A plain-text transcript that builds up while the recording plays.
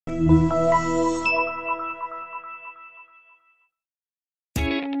We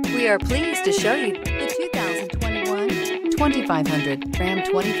are pleased to show you the 2021 2500. Ram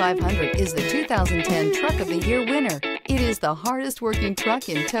 2500 is the 2010 Truck of the Year winner. It is the hardest working truck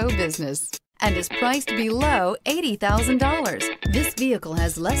in tow business and is priced below $80,000. This vehicle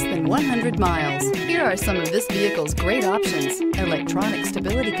has less than 100 miles. Here are some of this vehicle's great options: electronic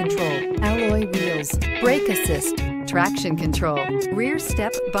stability control, alloy wheels, brake assist, traction control, rear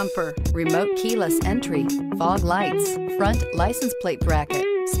step bumper, remote keyless entry, fog lights, front license plate bracket,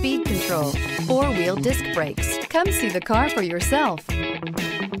 speed control, four-wheel disc brakes. Come see the car for yourself.